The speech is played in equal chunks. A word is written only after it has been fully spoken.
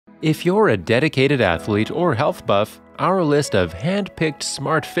If you're a dedicated athlete or health buff, our list of hand-picked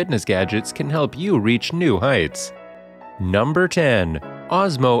smart fitness gadgets can help you reach new heights. Number 10.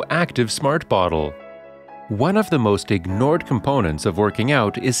 Osmo Active Smart Bottle. One of the most ignored components of working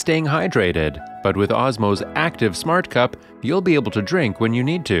out is staying hydrated, but with Osmo's Active Smart Cup, you'll be able to drink when you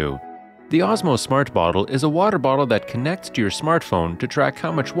need to. The Osmo Smart Bottle is a water bottle that connects to your smartphone to track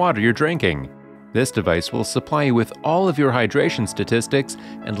how much water you're drinking. This device will supply you with all of your hydration statistics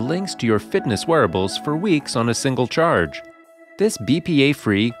and links to your fitness wearables for weeks on a single charge. This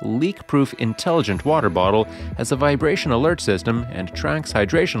BPA-free, leak-proof intelligent water bottle has a vibration alert system and tracks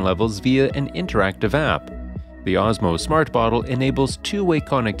hydration levels via an interactive app. The Osmo Smart Bottle enables two-way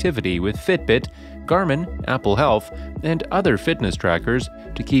connectivity with Fitbit, Garmin, Apple Health, and other fitness trackers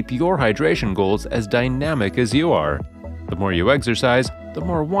to keep your hydration goals as dynamic as you are. The more you exercise, the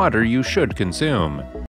more water you should consume.